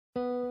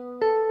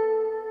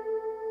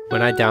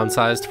When I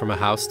downsized from a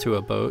house to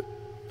a boat,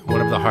 one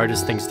of the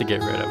hardest things to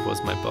get rid of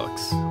was my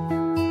books.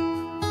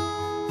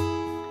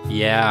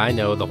 Yeah, I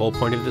know the whole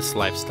point of this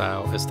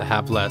lifestyle is to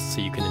have less so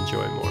you can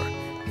enjoy more.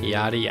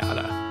 Yada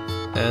yada.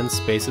 And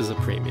space is a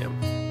premium.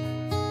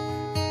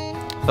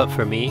 But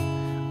for me,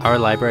 our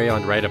library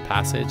on Rite of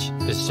Passage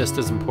is just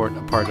as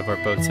important a part of our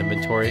boat's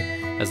inventory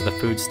as the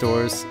food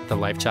stores, the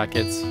life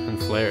jackets, and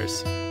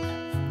flares.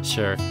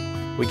 Sure,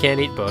 we can't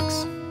eat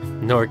books,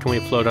 nor can we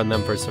float on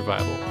them for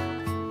survival.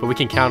 But we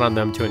can count on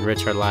them to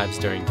enrich our lives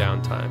during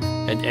downtime,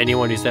 and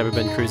anyone who's ever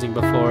been cruising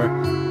before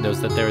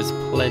knows that there is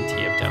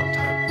plenty of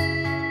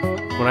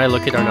downtime. When I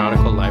look at our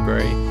nautical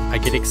library, I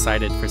get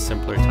excited for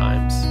simpler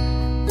times,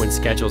 when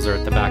schedules are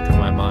at the back of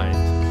my mind,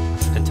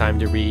 and time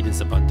to read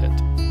is abundant.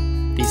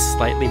 These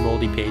slightly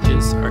moldy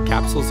pages are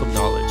capsules of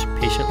knowledge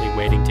patiently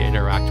waiting to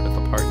interact with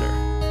a partner.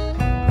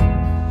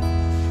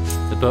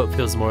 The boat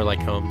feels more like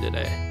home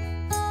today,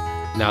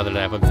 now that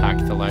I've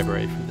unpacked the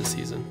library for the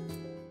season.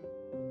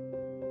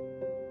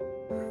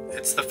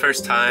 It's the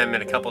first time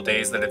in a couple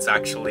days that it's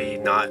actually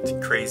not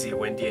crazy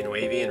windy and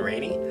wavy and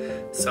rainy.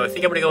 So I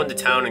think I'm gonna go into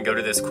town and go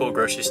to this cool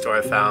grocery store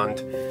I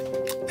found.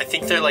 I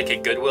think they're like a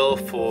Goodwill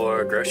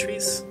for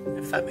groceries,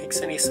 if that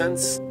makes any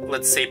sense.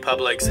 Let's say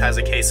Publix has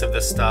a case of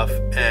this stuff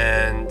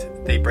and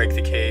they break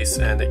the case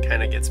and it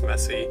kind of gets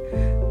messy,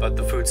 but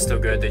the food's still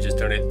good. They just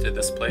donate it to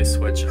this place,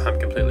 which I'm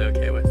completely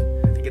okay with.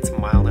 I think it's a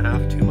 1.5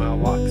 mile, 2 mile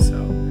walk, so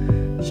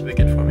it should be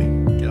good for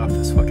me. Get off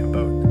this fucking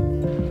boat.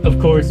 Of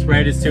course,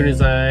 right as soon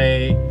as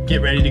I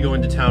get ready to go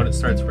into town, it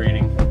starts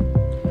raining.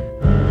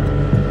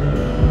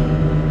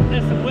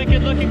 There's some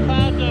wicked looking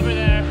clouds over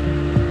there.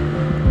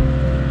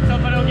 Let's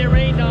hope I don't get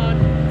rained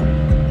on.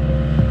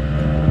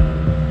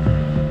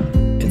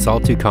 It's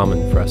all too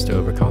common for us to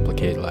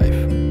overcomplicate life.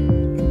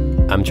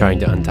 I'm trying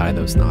to untie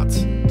those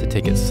knots, to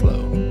take it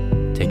slow,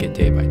 take it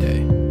day by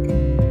day.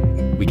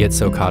 We get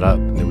so caught up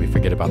that we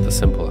forget about the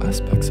simple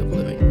aspects of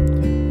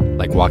living,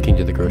 like walking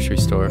to the grocery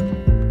store,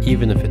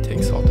 even if it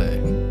takes all day.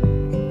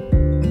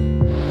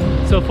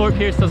 So Fort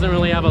Pierce doesn't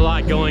really have a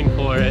lot going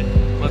for it,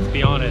 let's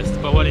be honest,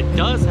 but what it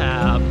does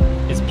have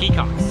is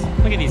peacocks.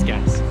 Look at these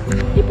guys.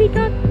 Hey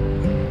peacock.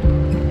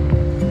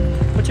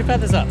 Put your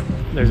feathers up.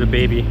 There's a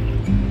baby.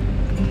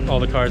 All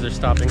the cars are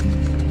stopping.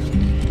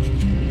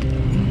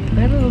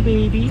 Hi little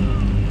baby.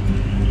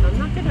 I'm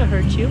not gonna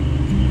hurt you.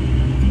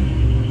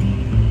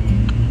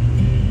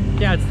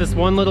 Yeah, it's this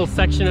one little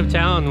section of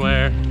town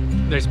where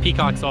there's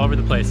peacocks all over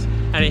the place.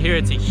 And I hear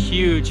it's a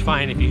huge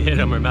fine if you hit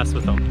them or mess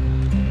with them.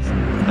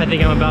 I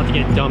think I'm about to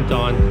get dumped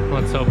on.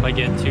 Let's hope I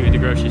get to the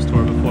grocery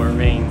store before it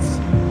rains.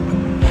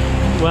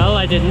 Well,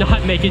 I did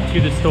not make it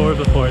to the store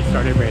before it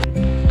started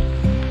raining.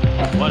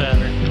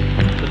 Whatever.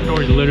 The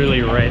store is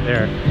literally right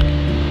there.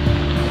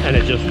 And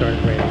it just started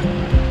raining.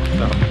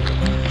 So,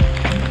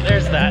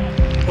 there's that.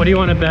 What do you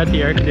want to bet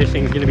the air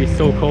conditioning is going to be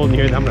so cold in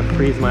here that I'm going to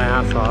freeze my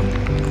ass off?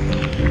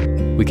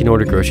 We can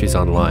order groceries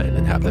online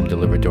and have them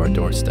delivered to our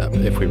doorstep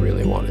if we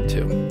really wanted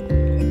to.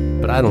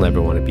 But I don't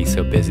ever want to be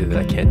so busy that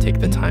I can't take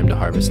the time to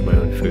harvest my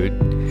own food,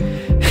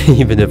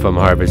 even if I'm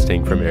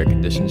harvesting from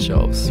air-conditioned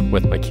shelves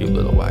with my cute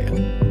little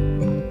wagon.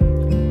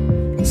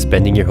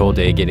 Spending your whole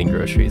day getting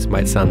groceries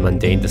might sound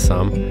mundane to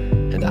some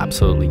and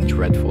absolutely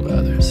dreadful to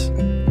others,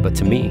 but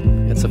to me,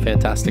 it's a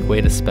fantastic way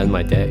to spend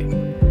my day.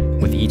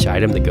 With each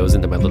item that goes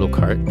into my little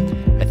cart,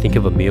 I think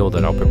of a meal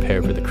that I'll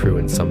prepare for the crew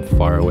in some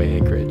faraway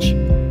anchorage.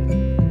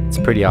 It's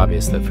pretty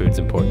obvious that food's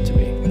important to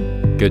me.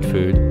 Good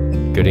food,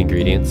 good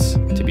ingredients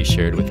to be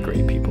shared with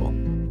great people.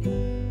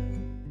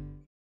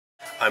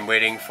 I'm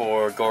waiting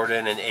for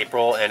Gordon and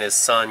April and his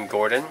son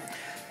Gordon.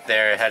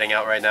 They're heading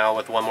out right now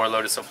with one more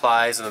load of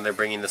supplies, and then they're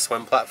bringing the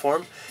swim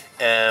platform,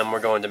 and we're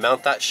going to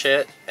mount that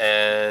shit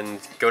and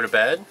go to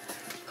bed.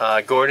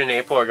 Gordon and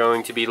April are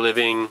going to be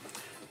living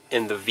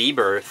in the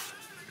V-berth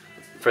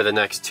for the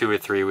next 2 or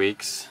 3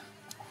 weeks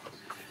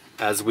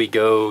as we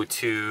go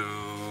to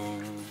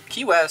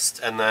Key West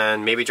and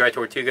then maybe Dry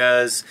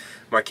Tortugas,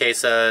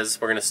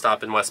 Marquesas. We're gonna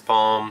stop in West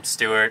Palm,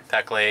 Stuart,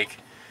 Peck Lake,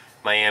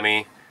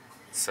 Miami.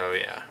 So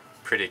yeah,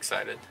 pretty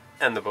excited.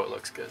 And the boat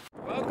looks good.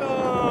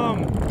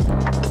 Welcome!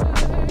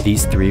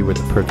 These three were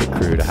the perfect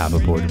crew to have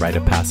aboard Rite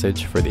of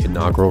Passage for the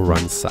inaugural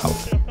run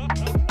south.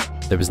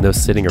 There was no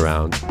sitting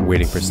around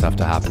waiting for stuff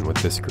to happen with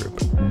this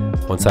group.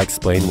 Once I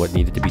explained what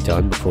needed to be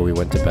done before we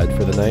went to bed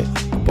for the night,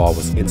 the ball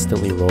was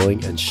instantly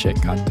rolling and shit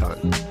got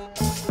done.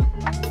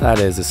 That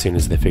is, as soon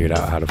as they figured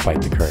out how to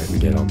fight the current and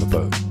get on the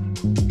boat.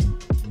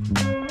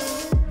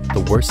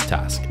 The worst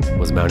task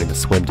was mounting the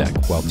swim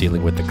deck while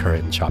dealing with the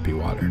current and choppy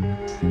water.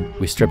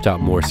 We stripped out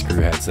more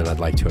screw heads than I'd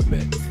like to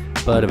admit,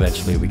 but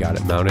eventually we got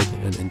it mounted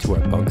and into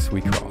our bunks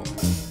we crawled.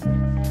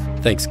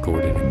 Thanks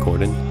Gordon and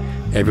Gordon.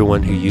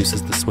 Everyone who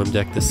uses the swim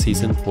deck this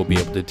season will be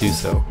able to do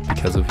so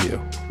because of you.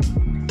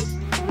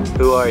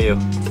 Who are you?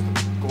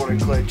 Gordon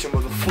Clay, Jim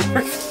of the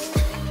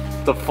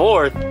 4th. The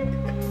 4th?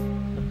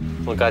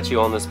 What got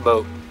you on this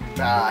boat?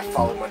 I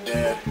followed my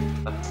dad.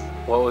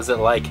 What was it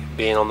like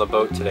being on the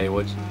boat today?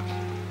 What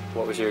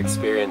was your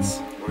experience?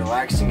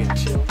 Relaxing and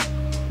chill.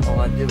 All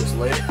I did was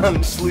lay down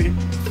and sleep.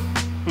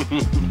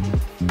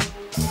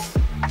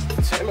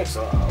 Hammock's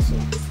awesome.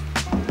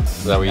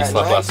 Is that where you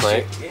slept last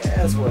night? Yeah,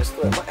 that's where I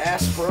slept. My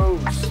ass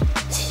froze.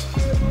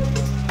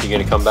 You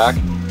gonna come back?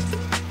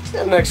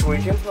 Yeah, next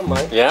weekend, I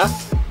might. Yeah?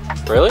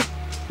 Really?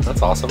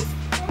 That's awesome.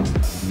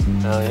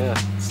 Hell yeah.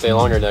 Stay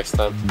longer next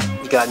time.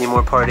 You got any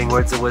more parting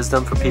words of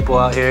wisdom for people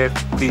out here?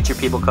 Future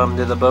people coming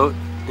to the boat?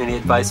 Any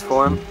advice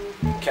for them?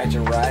 Catch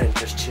a ride and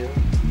just chill.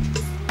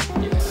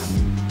 Yeah.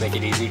 Make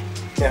it easy.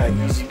 Yeah,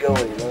 easy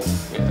going, you know?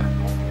 Yeah.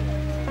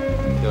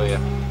 Feel ya.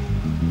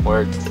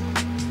 Word.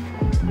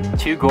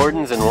 2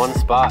 Gordons in one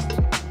spot.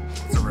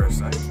 It's a rare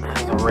sight.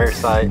 It's a rare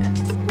sight.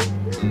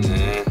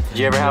 Did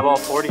you ever have all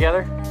 4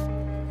 together?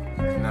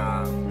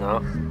 Nah. No?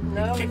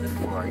 No, Kick the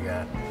 4 I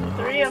got.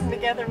 3 of them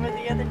together with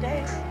the other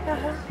day.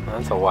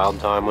 That's a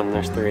wild time when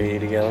there's 3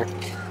 together.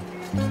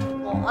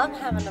 Well, I'm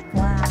having a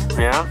blast.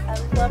 Yeah? I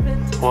love it.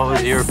 What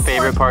was your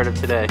favorite part of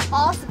today?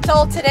 Awesome.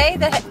 So today,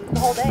 the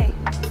whole day.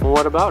 Well,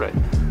 what about it?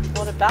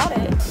 What about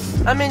it?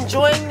 I'm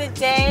enjoying the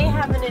day,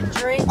 having a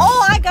drink.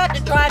 Oh, I got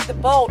to drive the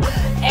boat.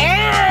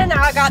 And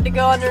I got to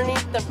go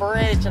underneath the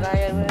bridge. And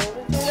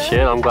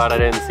Shit, I'm glad I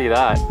didn't see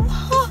that.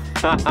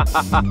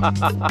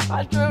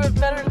 I drove it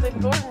better than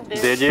Gordon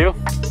did. Did you?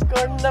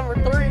 Gordon number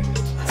 3.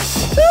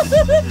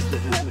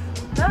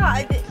 No,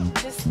 I did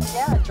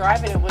yeah,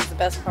 driving it was the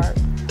best part.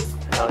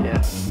 Hell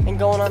yeah. And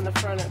going on the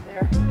front up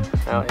there.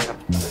 Hell yeah.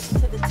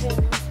 Listen to the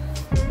tunes.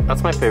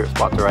 That's my favorite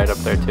spot to ride up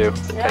there too.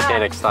 Yeah.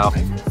 Titanic style.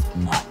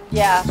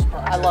 Yeah,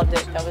 I loved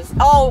it. That was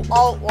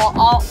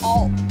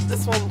the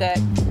swim deck.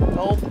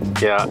 Oh,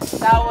 Yeah.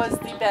 that was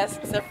the best,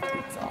 except for the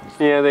exhaust.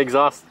 Yeah, the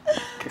exhaust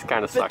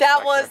kind of sucks. But that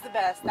back was there. the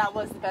best. That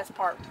was the best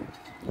part.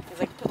 Because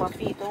I could put my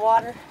feet in the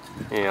water.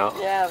 Yeah.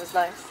 Yeah, it was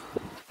nice.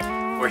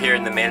 We're here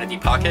in the Manatee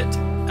Pocket,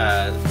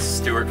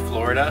 Stuart,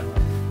 Florida.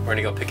 We're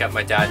gonna go pick up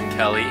my dad and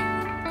Kelly,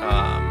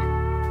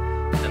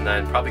 and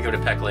then probably go to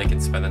Peck Lake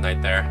and spend the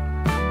night there.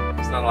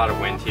 There's not a lot of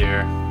wind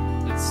here.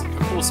 It's a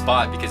cool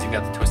spot because you've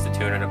got the Twisted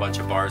Tuna and a bunch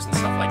of bars and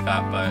stuff like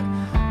that, but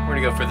we're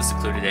gonna go for the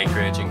secluded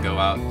anchorage and go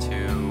out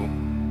to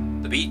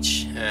the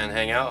beach and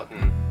hang out,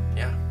 and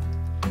yeah,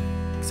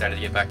 excited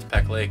to get back to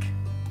Peck Lake.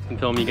 And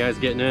film you guys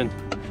getting in.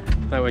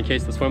 That way, in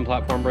case the swim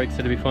platform breaks,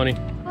 it'd be funny.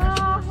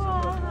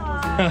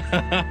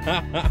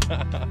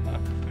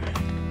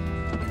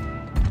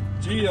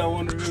 Gee, I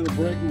wonder who they're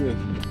breaking with.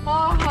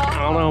 I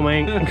don't know,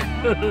 man.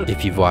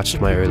 If you've watched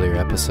my earlier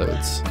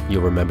episodes,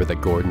 you'll remember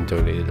that Gordon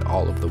donated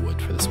all of the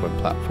wood for the swim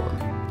platform.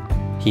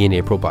 He and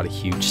April bought a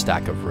huge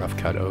stack of rough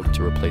cut oak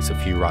to replace a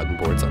few rotten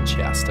boards on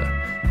Shasta,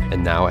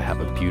 and now I have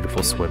a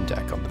beautiful swim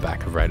deck on the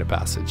back of Rite of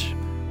Passage.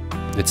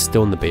 It's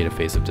still in the beta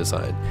phase of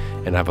design,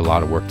 and I have a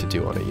lot of work to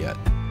do on it yet,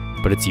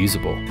 but it's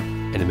usable,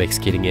 and it makes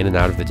getting in and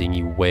out of the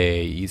dinghy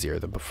way easier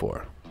than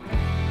before.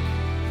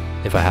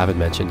 If I haven't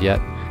mentioned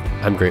yet,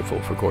 I'm grateful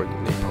for Gordon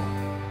and April,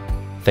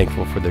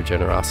 thankful for their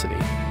generosity,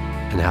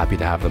 and happy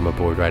to have them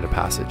aboard Rite of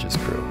Passage as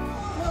crew.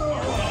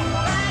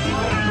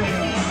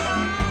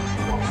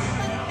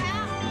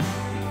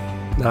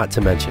 Not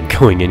to mention,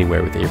 going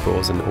anywhere with April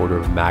is an order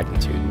of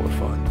magnitude more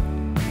fun.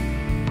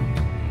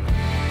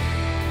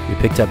 We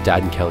picked up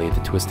Dad and Kelly at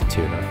the Twisted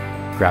Tuna,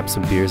 grabbed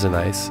some beers and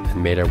ice,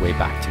 and made our way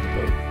back to the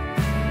boat.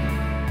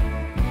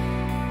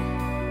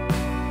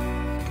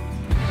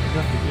 I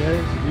got the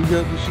gas, you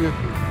got the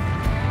shifter.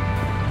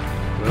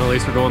 Well, at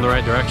least we're going the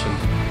right direction.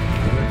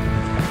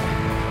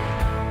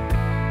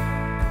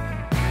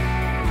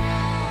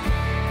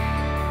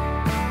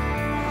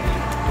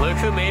 Look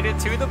who made it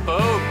to the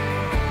boat.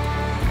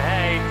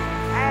 Hey.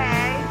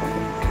 Hey.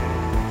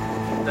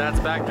 Dad's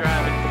back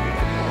driving.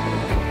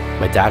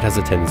 My dad has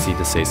a tendency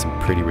to say some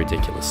pretty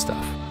ridiculous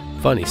stuff.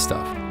 Funny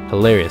stuff.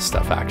 Hilarious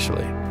stuff,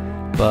 actually.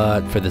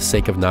 But for the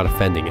sake of not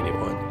offending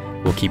anyone,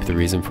 we'll keep the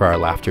reason for our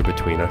laughter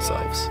between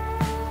ourselves.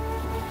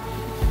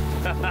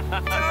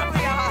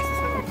 Totally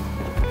awesome.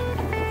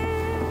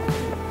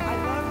 I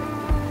love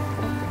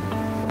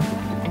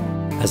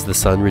As the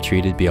sun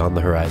retreated beyond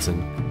the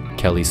horizon,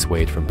 Kelly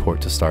swayed from port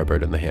to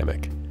starboard in the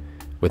hammock.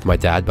 With my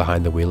dad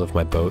behind the wheel of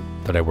my boat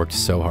that I worked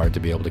so hard to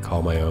be able to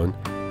call my own,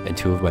 and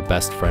 2 of my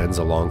best friends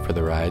along for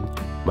the ride,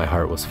 my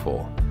heart was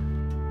full.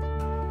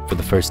 For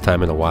the first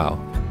time in a while,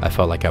 I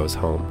felt like I was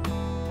home,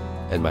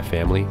 and my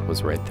family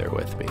was right there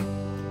with me.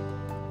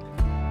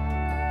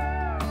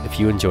 If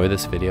you enjoy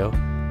this video,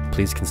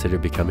 please consider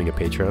becoming a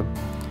patron.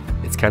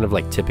 It's kind of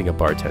like tipping a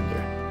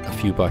bartender. A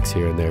few bucks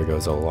here and there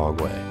goes a long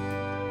way.